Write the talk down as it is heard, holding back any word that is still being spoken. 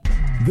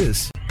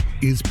This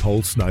is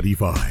Pulse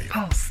 95.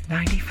 Pulse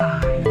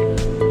 95.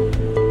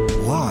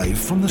 Live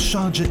from the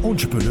Sharjah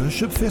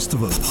Entrepreneurship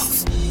Festival.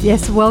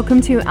 Yes,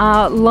 welcome to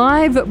our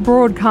live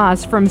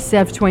broadcast from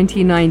CEF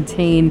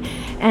 2019.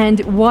 And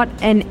what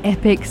an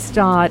epic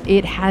start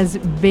it has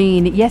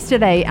been.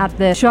 Yesterday at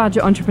the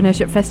Sharjah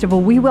Entrepreneurship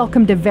Festival, we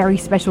welcomed a very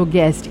special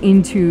guest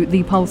into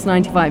the Pulse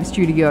 95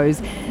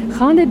 studios.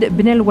 Khaled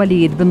bin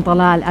Alwaleed bin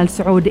Talal Al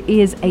Saud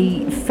is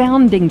a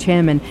founding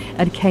chairman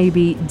at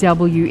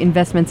KBW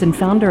Investments and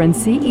founder and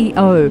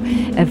CEO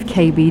of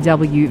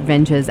KBW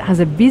Ventures. As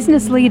a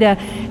business leader,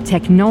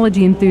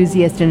 technology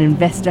enthusiast and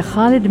investor,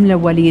 Khaled bin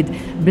Alwaleed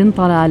bin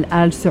Talal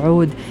Al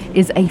Saud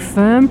is a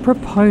firm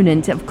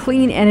proponent of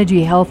clean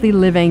energy, healthy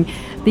living,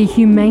 the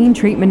humane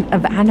treatment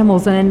of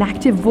animals, and an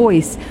active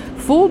voice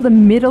for the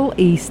Middle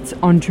East's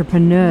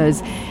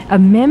entrepreneurs. A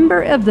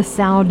member of the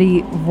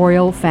Saudi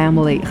royal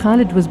family,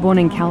 Khaled was born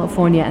in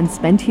California and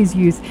spent his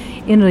youth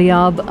in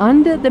Riyadh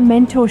under the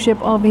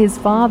mentorship of his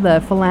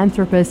father,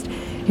 philanthropist,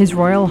 His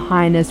Royal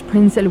Highness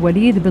Prince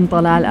Alwaleed bin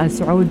Talal Al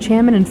Saud,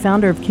 chairman and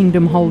founder of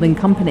Kingdom Holding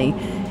Company.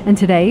 And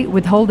today,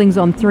 with holdings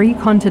on 3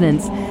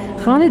 continents,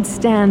 Khaled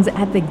stands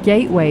at the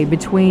gateway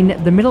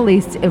between the Middle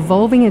East's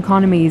evolving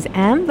economies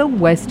and the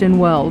Western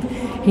world.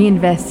 He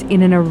invests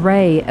in an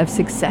array of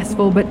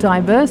successful but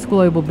diverse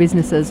global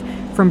businesses,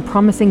 from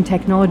promising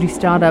technology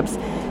startups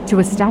to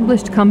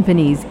established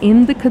companies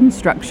in the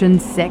construction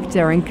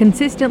sector. And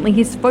consistently,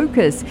 his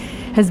focus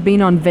has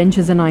been on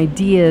ventures and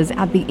ideas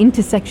at the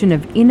intersection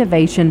of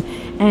innovation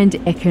and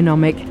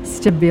economic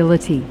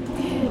stability.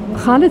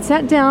 Khaled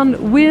sat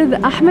down with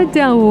Ahmed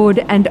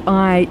Dawood and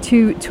I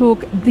to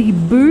talk the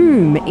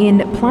boom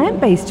in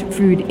plant-based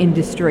food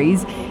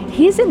industries,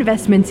 his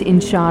investments in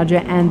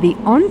Sharjah, and the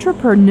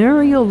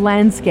entrepreneurial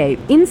landscape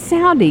in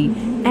Saudi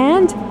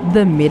and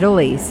the Middle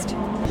East.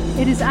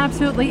 It is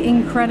absolutely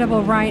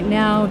incredible right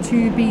now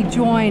to be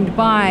joined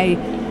by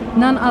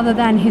none other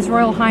than His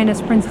Royal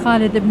Highness Prince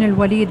Khaled ibn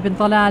Alwaleed bin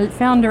Talal,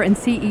 founder and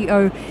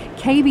CEO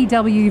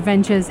KBW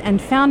Ventures and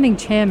founding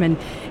chairman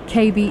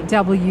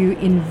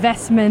KBW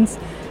Investments.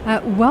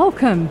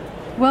 Welcome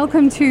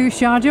to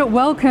Sharjah.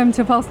 Welcome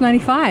to Pulse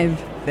 95.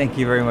 Thank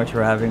you very much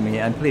for having me,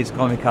 and please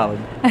call me Khaled.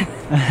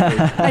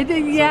 I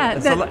think, yeah.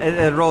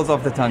 It rolls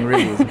off the tongue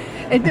really easy.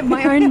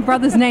 My own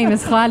brother's name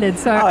is Khaled,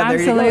 so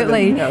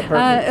absolutely.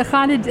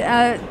 Khaled,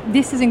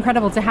 this is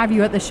incredible to have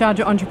you at the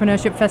Sharjah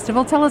Entrepreneurship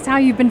Festival. Tell us how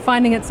you've been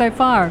finding it so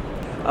far.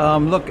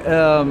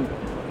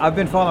 I've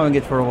been following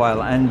it for a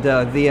while, and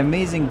the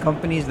amazing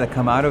companies that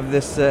come out of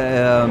this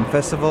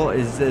festival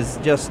is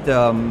just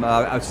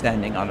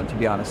outstanding, to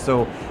be honest.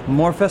 So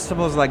more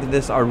festivals like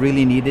this are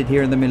really needed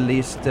here in the Middle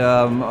East.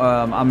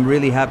 I'm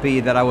really happy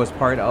that I was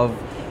part of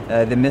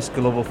the MISC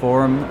Global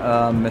Forum,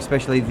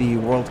 especially the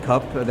World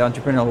Cup, the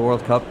Entrepreneurial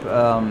World Cup,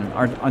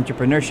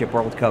 Entrepreneurship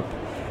World Cup,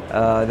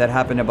 that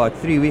happened about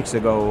 3 weeks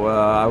ago.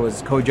 I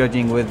was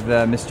co-judging with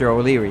Mr.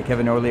 O'Leary,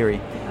 Kevin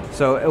O'Leary.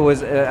 So it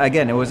was,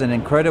 it was an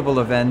incredible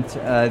event.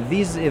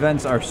 These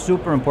events are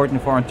super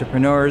important for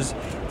entrepreneurs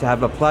to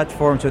have a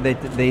platform so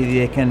that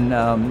they can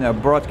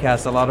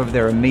broadcast a lot of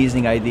their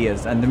amazing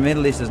ideas. And the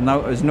Middle East is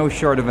no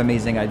short of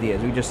amazing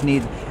ideas. We just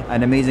need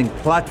an amazing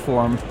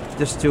platform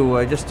just to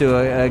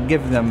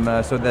give them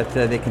so that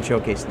they can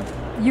showcase them.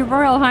 Your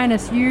Royal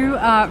Highness, you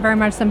are very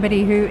much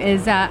somebody who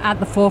is at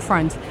the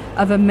forefront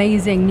of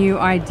amazing new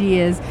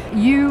ideas.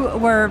 You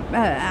were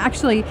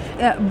actually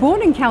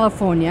born in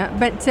California,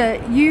 but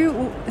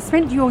you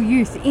spent your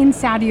youth in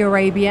Saudi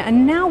Arabia,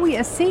 and now we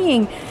are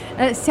seeing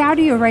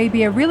Saudi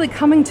Arabia really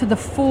coming to the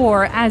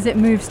fore as it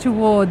moves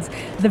towards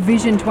the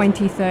Vision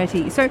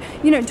 2030. So,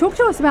 talk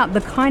to us about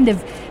the kind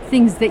of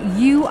things that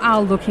you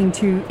are looking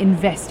to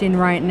invest in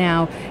right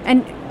now,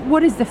 and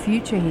what is the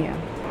future here?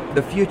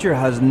 The future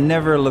has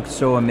never looked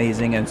so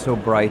amazing and so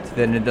bright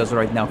than it does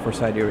right now for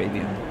Saudi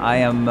Arabia. I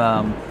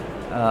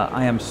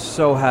am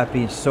so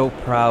happy, so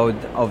proud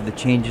of the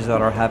changes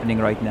that are happening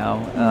right now,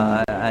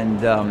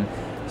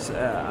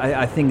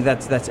 I think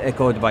that's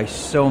echoed by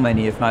so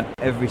many, if not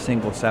every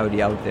single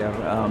Saudi out there,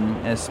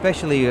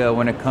 especially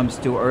when it comes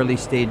to early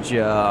stage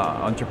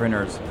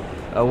entrepreneurs.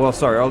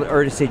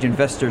 Early stage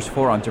investors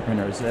for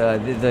entrepreneurs.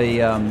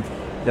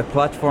 The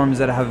platforms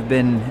that have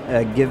been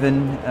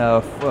given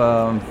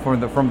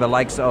from the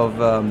likes of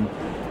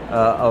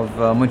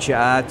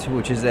Munshi'at,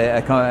 which is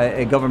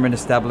a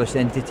government-established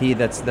entity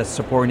that's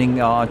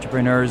supporting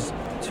entrepreneurs,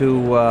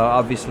 to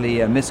obviously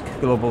a MISC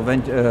Global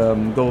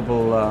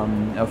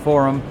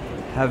Forum,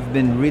 have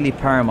been really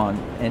paramount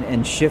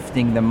in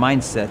shifting the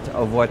mindset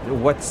of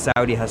what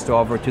Saudi has to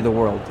offer to the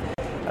world.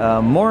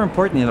 More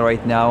importantly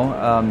right now,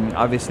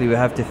 obviously we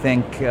have to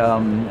thank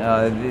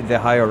the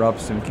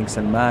higher-ups, King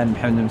Salman,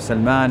 Mohammed bin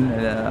Salman,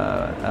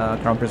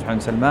 Crown Prince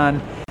Mohammed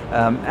Salman,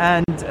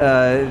 and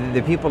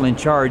the people in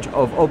charge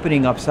of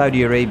opening up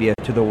Saudi Arabia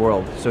to the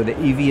world. So the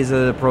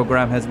e-visa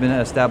program has been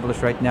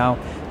established right now.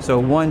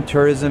 So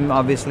tourism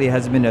obviously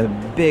has been a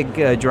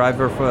big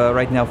driver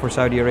right now for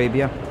Saudi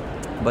Arabia.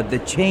 But the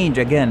change,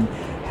 again,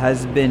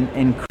 has been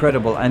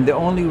incredible, and the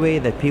only way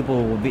that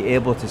people will be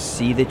able to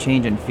see the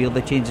change and feel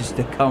the change is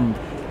to come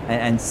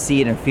and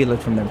see it and feel it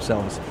from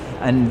themselves.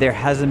 And there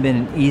hasn't been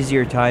an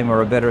easier time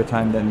or a better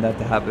time than that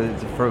to happen,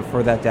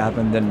 for that to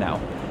happen than now.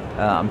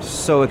 I'm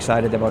so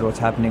excited about what's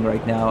happening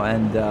right now,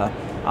 and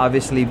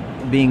obviously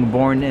being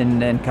born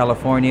in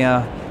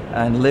California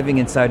and living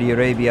in Saudi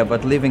Arabia,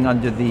 but living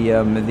under the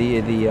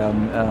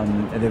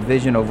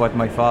vision of what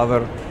my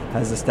father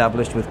has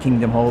established with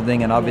Kingdom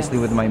Holding, and obviously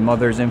with my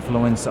mother's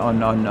influence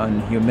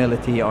on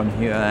humility,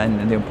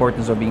 and the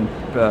importance of being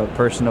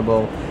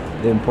personable,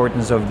 the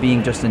importance of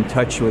being just in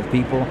touch with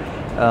people.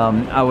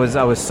 I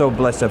was so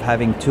blessed of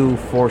having two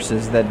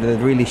forces that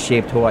really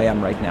shaped who I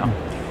am right now.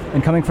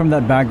 And coming from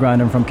that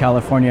background and from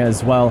California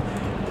as well,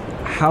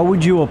 how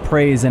would you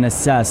appraise and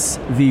assess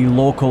the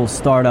local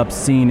startup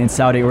scene in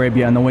Saudi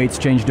Arabia and the way it's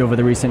changed over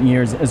the recent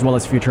years, as well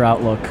as future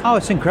outlook? Oh,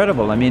 it's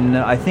incredible. I mean,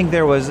 I think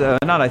there was,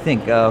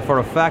 for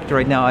a fact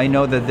right now, I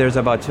know that there's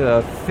about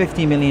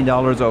 $50 million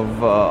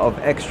of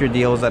extra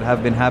deals that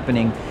have been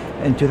happening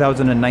in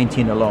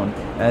 2019 alone.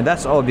 And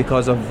that's all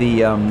because of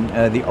the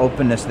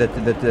openness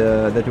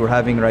that we're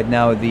having right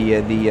now,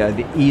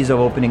 the ease of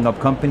opening up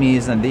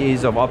companies and the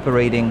ease of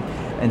operating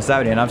in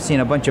Saudi. And I've seen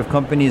a bunch of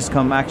companies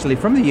come actually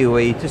from the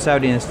UAE to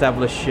Saudi and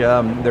establish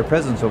their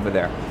presence over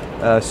there.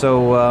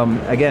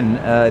 Again,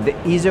 the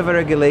ease of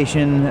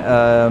regulation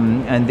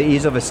and the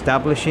ease of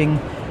establishing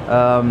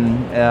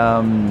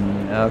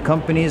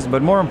companies,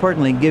 but more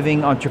importantly,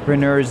 giving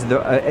entrepreneurs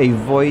a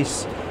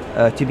voice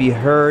to be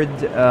heard,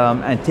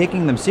 and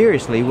taking them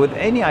seriously with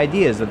any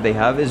ideas that they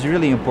have is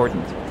really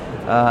important.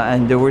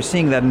 And we're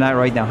seeing that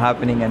right now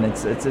happening, and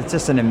it's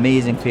just an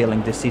amazing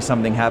feeling to see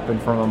something happen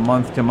from a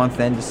month to month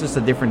end. It's just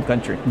a different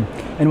country.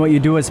 And what you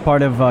do as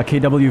part of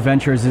KW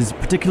Ventures is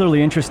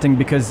particularly interesting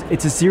because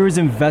it's a series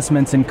of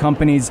investments in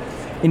companies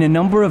in a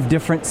number of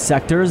different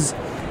sectors,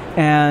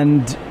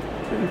 and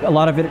a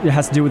lot of it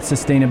has to do with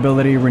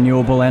sustainability,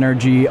 renewable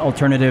energy,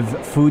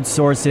 alternative food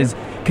sources.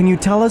 Can you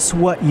tell us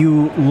what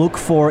you look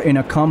for in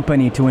a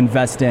company to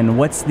invest in?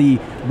 What's the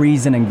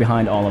reasoning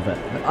behind all of it?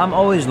 I'm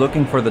always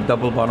looking for the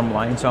double bottom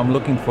line, so I'm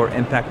looking for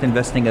impact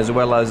investing as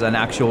well as an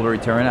actual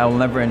return. I will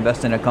never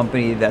invest in a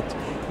company that's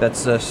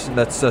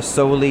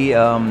solely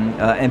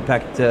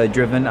impact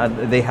driven.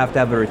 They have to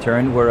have a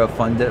return. We're a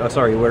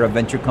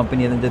venture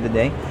company at the end of the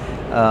day.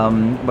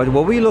 But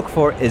what we look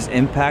for is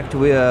impact.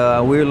 We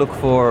look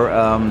for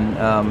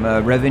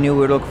revenue.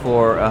 We look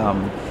for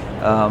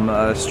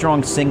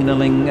strong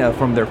signaling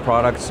from their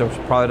products. So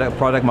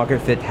product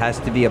market fit has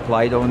to be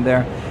applied on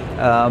there.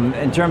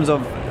 In terms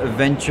of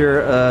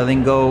venture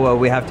lingo,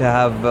 we have to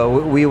have.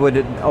 We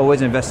would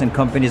always invest in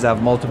companies that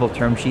have multiple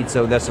term sheets.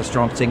 So that's a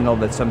strong signal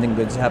that something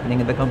good is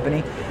happening in the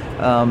company.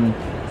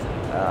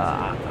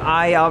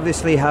 I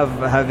obviously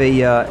have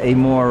a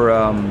more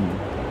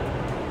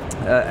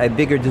a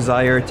bigger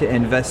desire to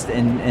invest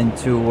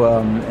into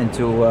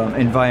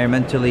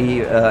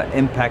environmentally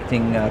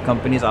impacting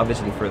companies,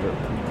 obviously for the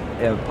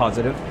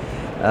positive.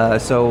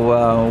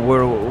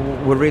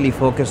 We're really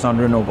focused on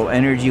renewable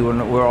energy.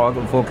 We're all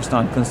focused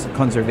on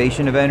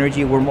conservation of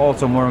energy. We're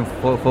also more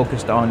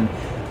focused on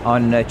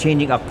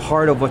changing a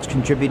part of what's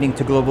contributing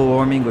to global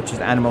warming, which is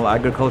animal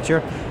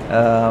agriculture,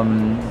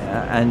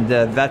 and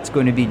that's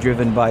going to be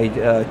driven by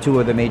two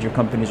of the major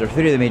companies, or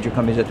three of the major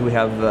companies that we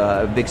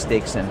have big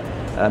stakes in.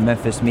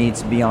 Memphis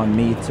Meats, Beyond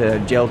Meat,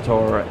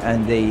 Geltor,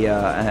 and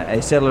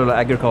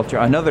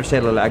another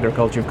cellular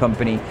agriculture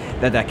company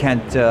that I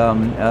can't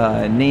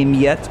name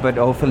yet, but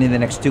hopefully in the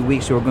next 2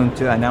 weeks we're going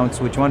to announce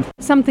which one.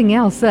 Something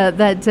else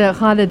that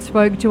Khaled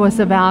spoke to us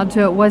about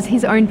was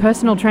his own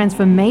personal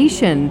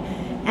transformation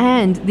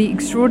and the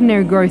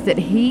extraordinary growth that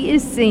he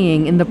is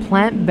seeing in the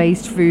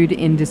plant-based food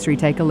industry.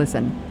 Take a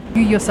listen.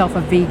 You yourself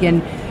are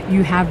vegan.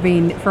 You have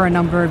been for a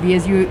number of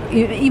years. You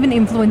even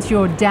influenced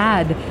your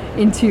dad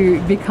into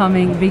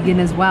becoming vegan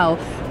as well.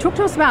 Talk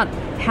to us about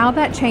how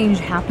that change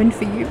happened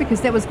for you,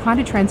 because there was quite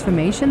a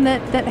transformation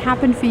that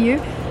happened for you,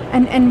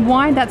 and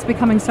why that's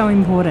becoming so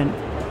important.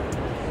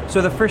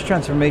 So the first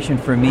transformation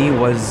for me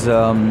was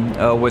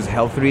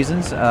health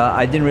reasons.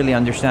 I didn't really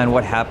understand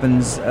what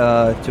happens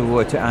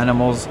to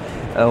animals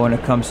when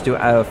it comes to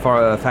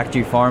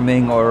factory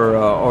farming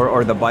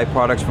or the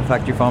byproducts from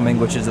factory farming,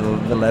 which is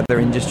the leather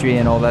industry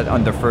and all that,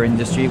 and the fur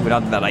industry.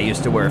 Not that I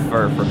used to wear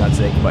fur, for God's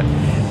sake, but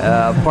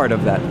part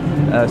of that.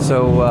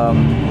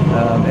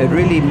 It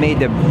really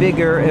made a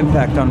bigger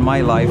impact on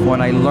my life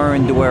when I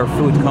learned where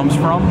food comes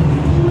from,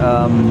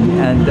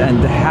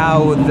 and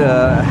how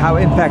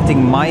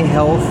impacting my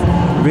health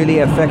really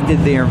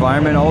affected the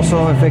environment,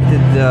 also affected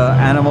the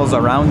animals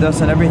around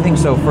us and everything.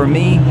 So for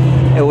me,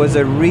 it was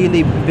a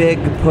really big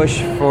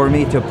push for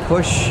me to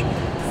push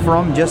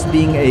from just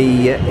being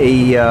a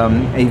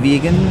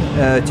vegan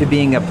to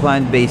being a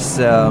plant-based,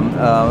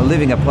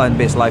 living a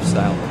plant-based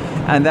lifestyle.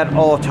 And that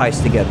all ties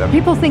together.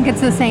 People think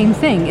it's the same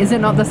thing. Is it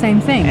not the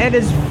same thing? It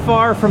is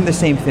far from the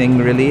same thing,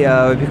 really,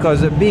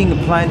 because being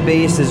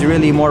plant-based is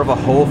really more of a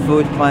whole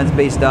food,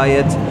 plant-based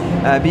diet.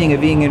 Being a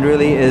vegan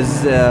really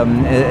is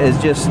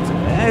just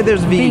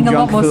there's vegan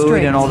junk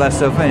food and all that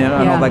stuff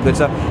and all that good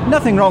stuff.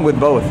 Nothing wrong with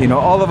both.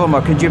 All of them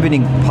are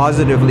contributing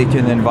positively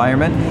to the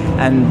environment,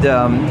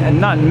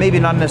 and maybe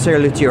not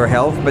necessarily to your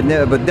health, but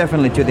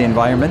definitely to the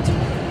environment,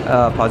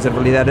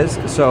 positively that is.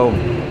 So,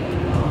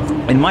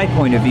 in my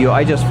point of view,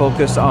 I just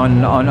focus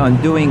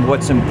on doing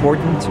what's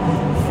important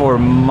for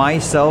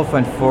myself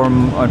and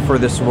for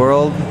this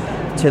world,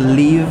 to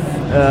leave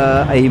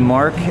a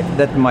mark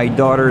that my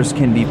daughters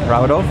can be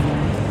proud of.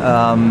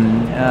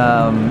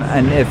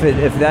 And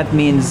if that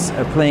means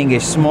playing a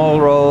small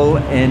role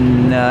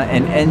in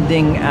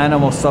ending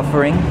animal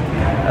suffering,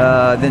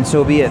 then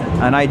so be it.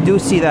 And I do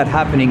see that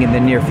happening in the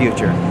near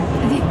future.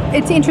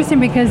 It's interesting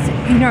because,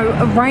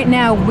 right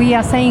now we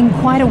are seeing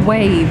quite a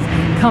wave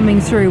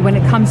coming through when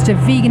it comes to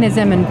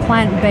veganism and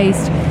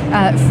plant-based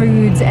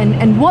foods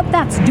and what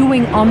that's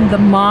doing on the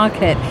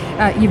market.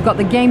 You've got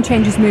the Game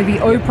Changers movie.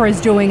 Oprah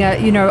is doing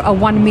a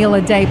 1 meal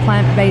a day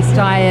plant-based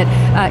diet.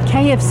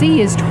 KFC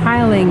is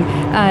trialing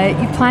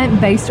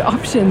plant-based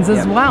options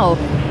as well.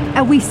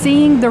 Are we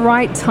seeing the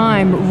right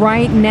time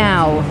right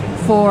now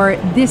for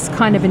this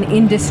kind of an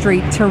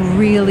industry to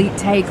really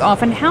take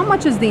off? And how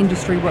much is the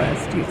industry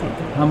worth, do you think?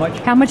 How much?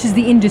 How much is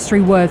the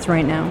industry worth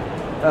right now?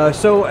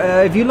 So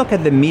if you look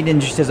at the meat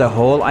industry as a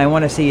whole, I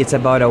want to say it's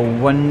about a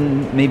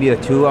 1, maybe a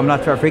 2. I'm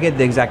not sure. I forget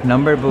the exact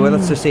number, but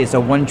let's just say it's a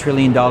 $1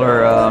 trillion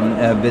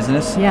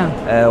business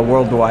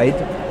worldwide.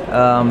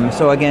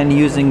 So again,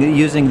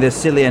 using this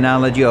silly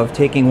analogy of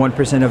taking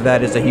 1% of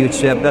that is a huge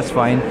step. That's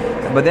fine.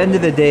 But at the end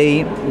of the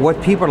day,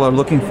 what people are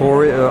looking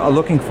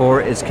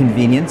for is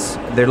convenience.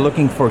 They're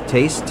looking for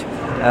taste,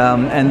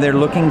 and they're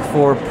looking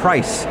for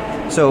price.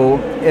 So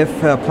if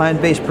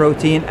plant-based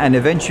protein and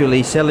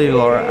eventually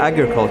cellular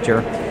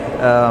agriculture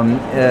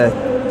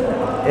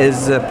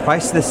is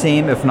priced the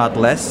same, if not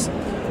less,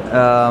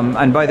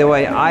 and by the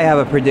way, I have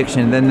a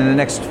prediction that in the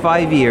next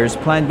 5 years,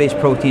 plant-based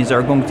proteins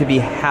are going to be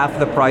half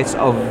the price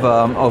of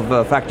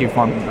factory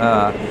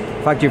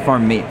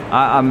farm meat.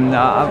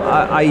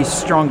 I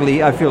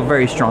feel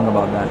very strong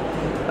about that.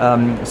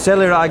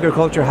 Cellular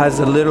agriculture has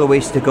a little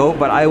ways to go,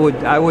 but I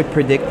would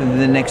predict in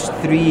the next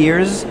 3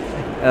 years,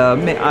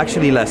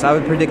 actually less. I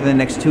would predict in the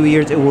next 2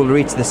 years it will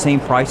reach the same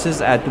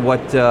prices as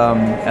what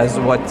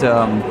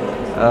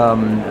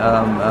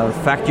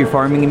factory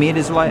farming meat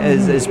is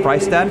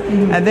priced at.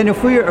 And then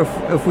if we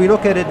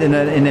look at it in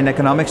an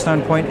economic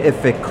standpoint,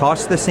 if it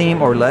costs the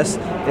same or less,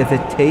 if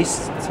it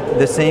tastes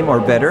the same or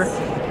better,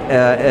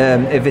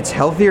 if it's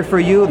healthier for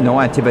you,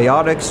 no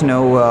antibiotics,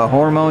 no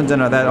hormones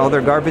and all that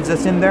other garbage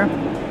that's in there,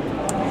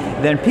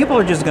 then people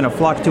are just going to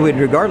flock to it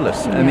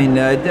regardless. I mean,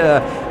 at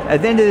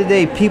the end of the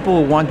day,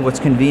 people want what's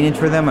convenient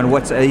for them and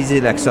what's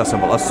easily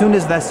accessible. As soon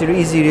as that's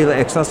easily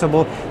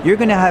accessible, you're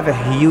going to have a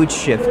huge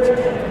shift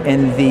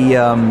in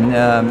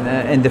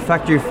the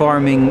factory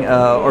farming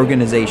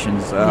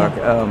organizations,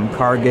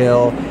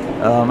 Cargill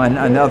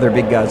and other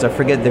big guys. I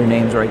forget their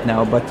names right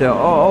now, but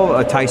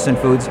Tyson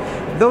Foods.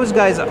 Those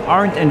guys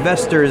aren't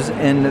investors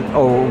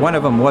one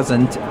of them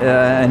wasn't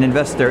an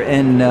investor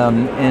in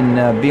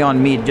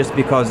Beyond Meat just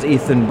because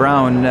Ethan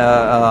Brown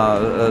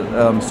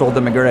sold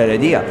them a great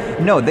idea.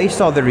 No, they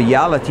saw the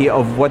reality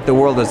of what the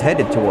world is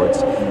headed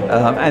towards,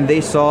 and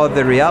they saw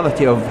the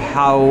reality of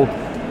how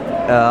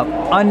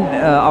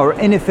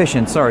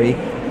inefficient,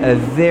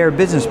 their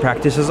business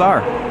practices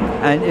are.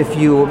 And if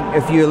you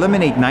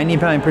eliminate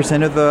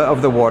 99%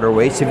 of the water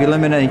waste, if you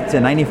eliminate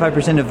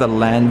 95% of the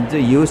land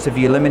use, if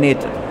you eliminate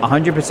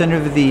 100%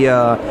 of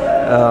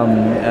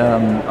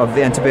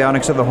the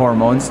antibiotics or the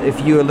hormones, if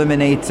you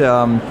eliminate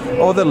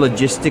all the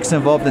logistics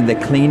involved and the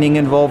cleaning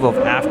involved of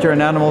after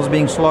an animal is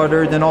being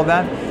slaughtered and all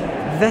that,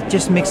 that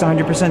just makes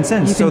 100%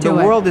 sense. So the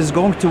world is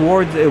going to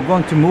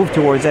move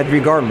towards that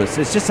regardless.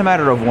 It's just a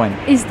matter of when.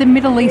 Is the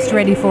Middle East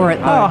ready for it,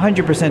 though?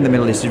 100% the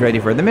Middle East is ready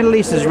for it. The Middle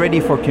East is ready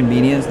for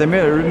convenience. The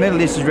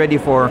Middle East is ready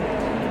for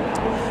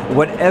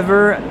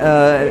whatever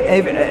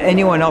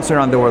anyone else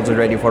around the world is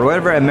ready for.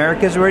 Whatever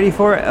America is ready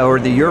for, or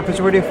the Europe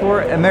is ready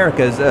for, the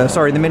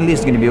Middle East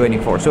is going to be waiting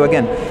for. So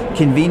again,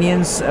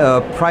 convenience,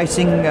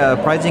 pricing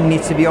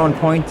needs to be on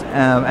point,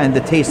 and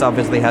the taste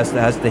obviously has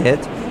to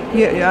hit.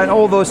 Yeah, and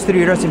all those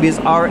 3 recipes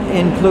are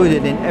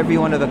included in every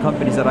one of the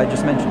companies that I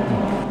just mentioned.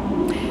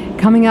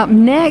 Coming up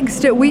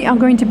next, we are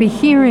going to be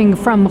hearing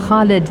from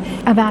Khaled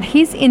about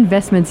his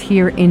investments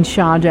here in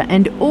Sharjah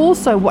and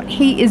also what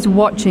he is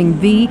watching,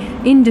 the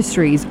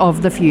industries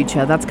of the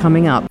future. That's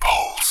coming up.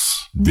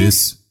 Pulse.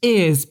 This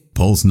is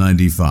Pulse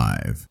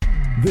 95.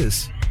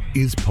 This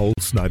is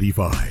Pulse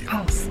 95.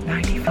 Pulse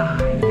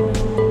 95.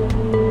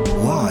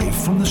 Live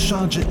from the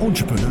Sharjah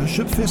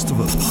Entrepreneurship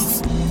Festival.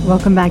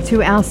 Welcome back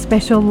to our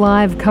special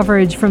live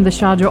coverage from the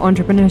Sharjah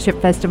Entrepreneurship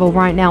Festival.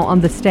 Right now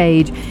on the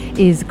stage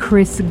is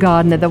Chris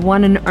Gardner, the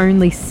one and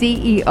only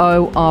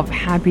CEO of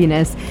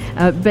Happiness.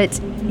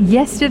 But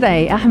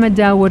yesterday, Ahmed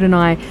Dawood and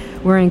I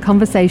were in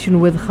conversation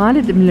with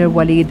Khaled ibn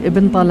Alwaleed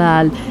ibn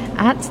Talal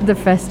at the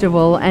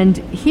festival, and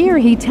here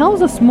he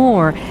tells us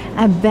more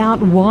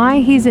about why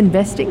he's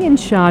investing in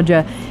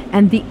Sharjah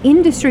and the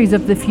industries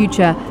of the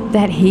future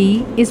that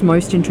he is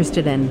most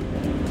interested in.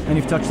 And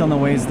you've touched on the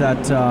ways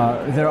that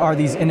there are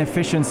these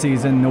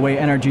inefficiencies in the way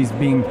energy is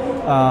being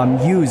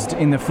used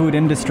in the food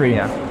industry.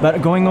 Yeah.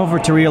 But going over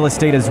to real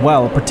estate as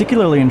well,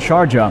 particularly in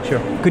Sharjah, Sure.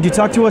 could you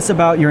talk to us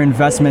about your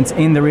investments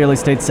in the real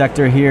estate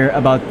sector here,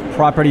 about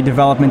property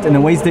development and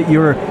the ways that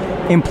you're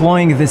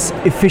employing this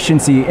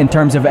efficiency in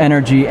terms of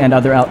energy and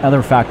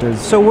other factors?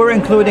 So we're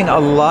including a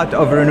lot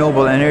of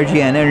renewable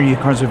energy and energy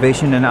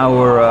conservation in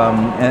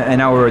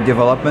our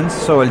developments.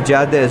 So Al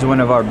Jadda is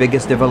one of our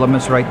biggest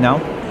developments right now,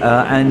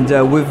 and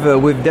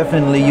we've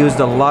definitely used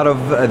a lot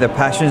of the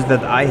passions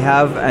that I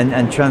have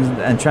and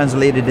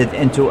translated it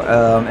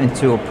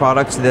into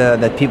products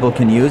that people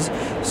can use.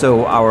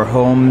 So our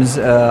homes,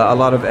 a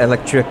lot of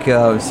electric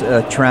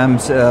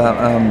trams.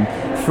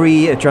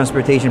 Free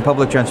transportation,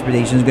 public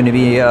transportation is going to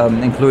be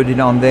included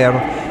on there.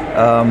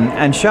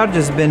 And Sharjah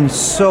has been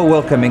so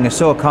welcoming and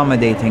so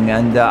accommodating,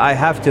 and I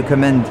have to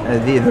commend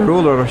the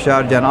ruler of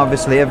Sharjah and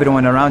obviously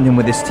everyone around him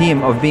with his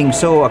team of being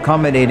so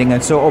accommodating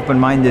and so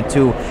open-minded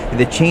to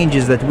the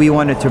changes that we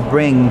wanted to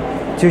bring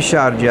to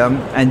Sharjah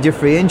and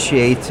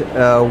differentiate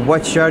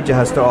what Sharjah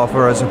has to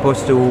offer as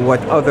opposed to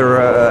what other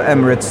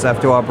Emirates have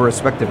to offer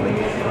respectively.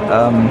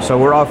 So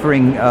we're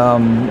offering,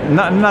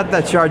 not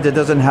that Sharjah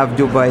doesn't have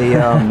Dubai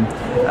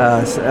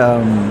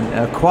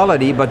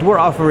quality, but we're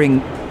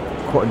offering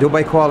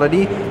Dubai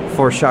quality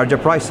for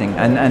Sharjah pricing,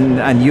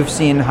 and you've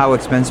seen how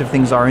expensive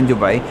things are in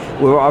Dubai.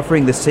 We're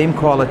offering the same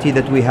quality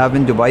that we have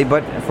in Dubai,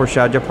 but for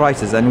Sharjah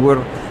prices, and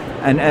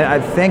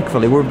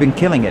thankfully we've been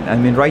killing it. I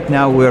mean, right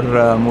now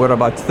we're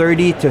about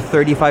 30 to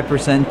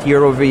 35%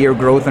 year-over-year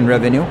growth in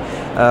revenue,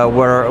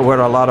 where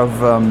a lot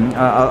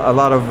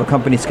of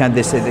companies can't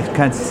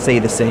say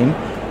the same.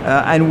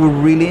 And we're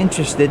really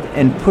interested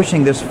in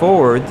pushing this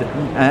forward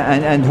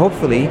and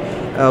hopefully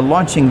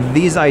launching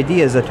these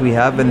ideas that we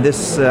have and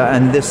this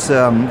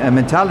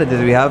mentality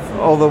that we have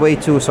all the way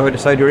to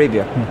Saudi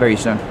Arabia very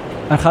soon.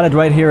 And Khaled,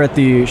 right here at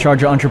the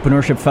Sharjah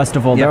Entrepreneurship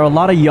Festival, there are a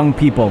lot of young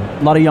people,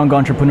 a lot of young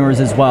entrepreneurs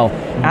as well.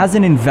 As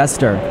an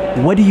investor,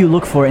 what do you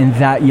look for in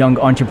that young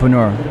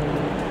entrepreneur?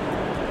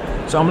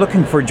 So I'm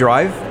looking for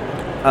drive,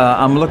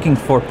 I'm looking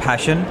for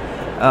passion,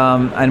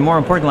 and more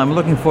importantly, I'm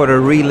looking for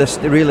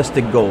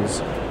realistic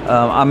goals.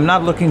 I'm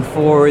not looking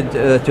forward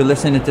to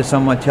listening to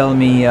someone tell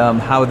me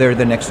how they're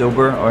the next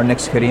Uber or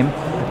next Kareem.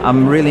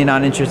 I'm really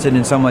not interested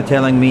in someone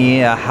telling me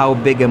how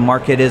big a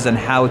market is and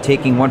how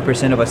taking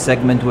 1% of a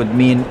segment would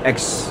mean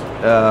X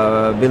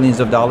billions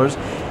of dollars.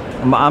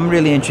 I'm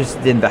really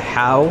interested in the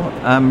how.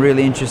 I'm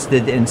really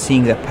interested in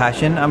seeing the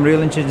passion. I'm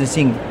really interested in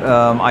seeing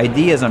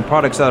ideas and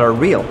products that are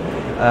real,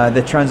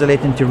 that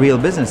translate into real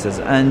businesses.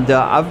 And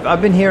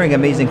I've been hearing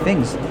amazing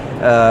things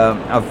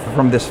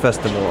from this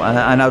festival,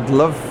 and I'd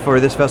love for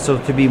this festival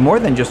to be more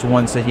than just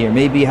once a year.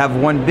 Maybe have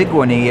one big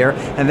one a year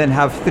and then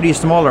have 3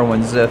 smaller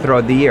ones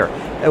throughout the year.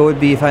 It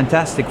would be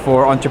fantastic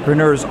for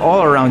entrepreneurs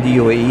all around the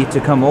UAE to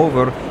come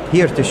over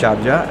here to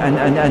Sharjah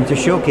and to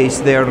showcase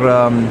their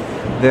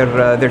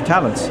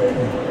talents.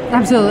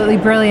 Absolutely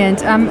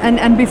brilliant.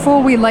 And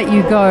before we let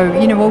you go,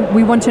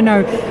 we want to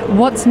know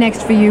what's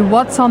next for you,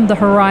 what's on the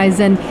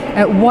horizon,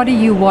 what are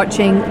you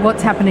watching,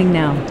 what's happening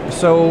now?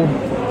 So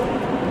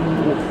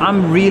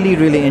I'm really,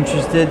 really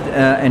interested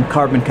in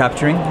carbon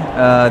capturing.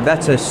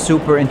 That's a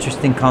super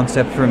interesting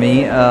concept for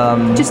me.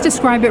 Just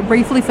describe it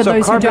briefly for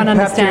those who don't understand it.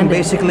 Carbon capturing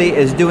basically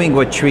is doing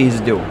what trees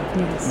do,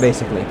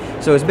 basically.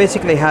 So it's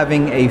basically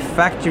having a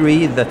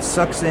factory that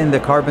sucks in the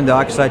carbon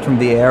dioxide from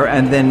the air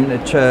and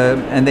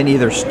then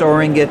either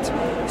storing it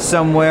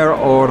somewhere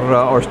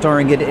or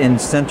storing it in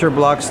center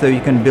blocks so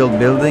you can build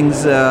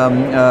buildings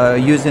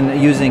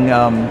using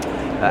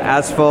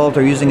asphalt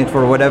or using it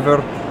for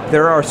whatever.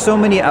 There are so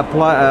many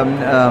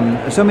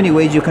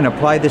ways you can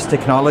apply this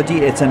technology.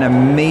 It's an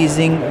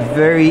amazing,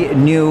 very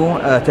new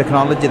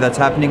technology that's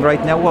happening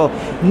right now. Well,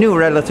 new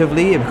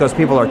relatively, because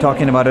people are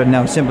talking about it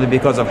now simply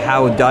because of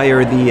how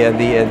dire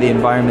the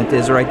environment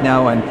is right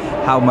now and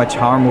how much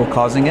harm we're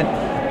causing it.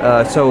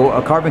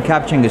 So carbon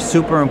capturing is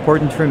super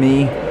important for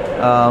me.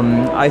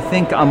 I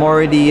think I'm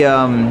already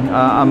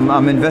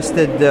I'm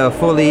invested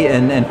fully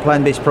in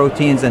plant-based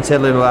proteins and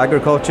cellular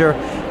agriculture.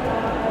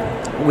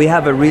 We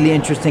have a really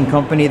interesting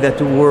company that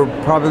we're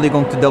probably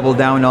going to double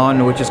down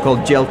on, which is called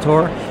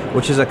Geltor,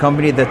 which is a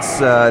company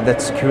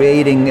that's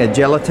creating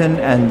gelatin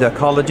and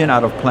collagen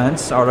out of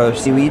plants, out of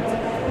seaweed.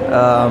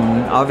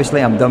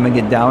 Obviously, I'm dumbing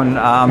it down.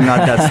 I'm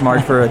not that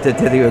smart to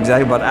tell you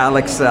exactly, but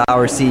Alex,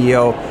 our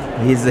CEO,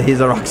 he's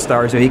a rock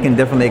star, so he can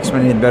definitely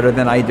explain it better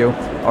than I do,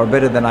 or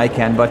better than I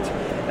can. But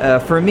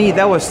for me,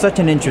 that was such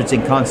an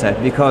interesting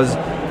concept because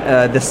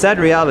the sad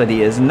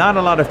reality is not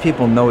a lot of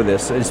people know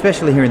this,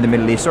 especially here in the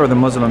Middle East or the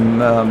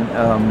Muslim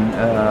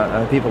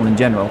people in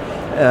general,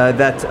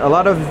 that a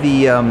lot of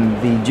the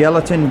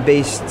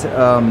gelatin-based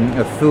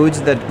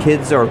foods that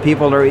kids or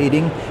people are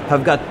eating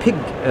have got pig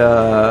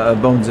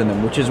bones in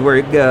them, which is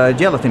where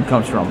gelatin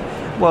comes from.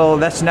 Well,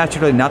 that's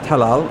naturally not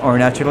halal or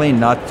naturally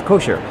not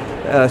kosher.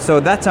 So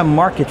that's a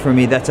market for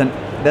me. That's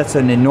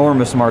an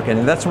enormous market,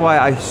 and that's why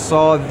I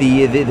saw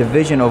the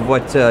vision of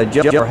what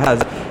Geltor has.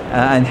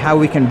 and how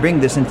we can bring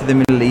this into the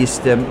Middle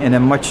East in a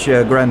much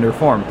grander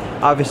form.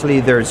 Obviously,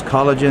 there's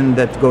collagen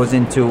that goes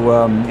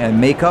into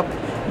makeup.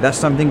 That's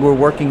something we're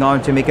working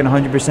on to make it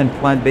 100%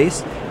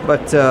 plant-based.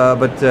 But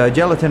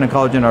gelatin and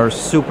collagen are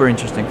super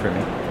interesting for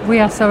me. We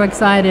are so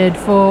excited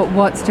for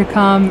what's to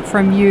come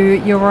from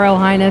you, Your Royal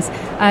Highness.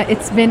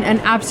 It's been an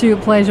absolute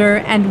pleasure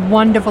and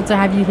wonderful to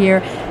have you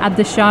here at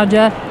the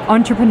Sharjah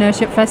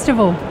Entrepreneurship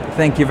Festival.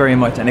 Thank you very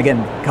much. And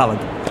again, Khaled,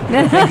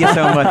 thank you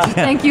so much.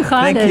 Thank you,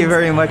 Khaled. Thank you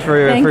very much for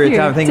your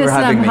time. Thank you for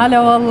having me.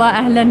 Hello, Allah,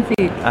 ahlan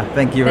feek.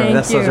 Thank you.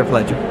 That's such a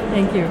pleasure.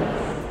 Thank you.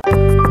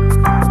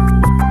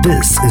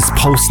 This is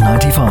Pulse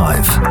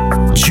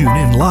 95. Tune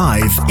in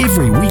live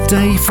every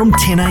weekday from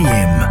 10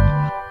 a.m.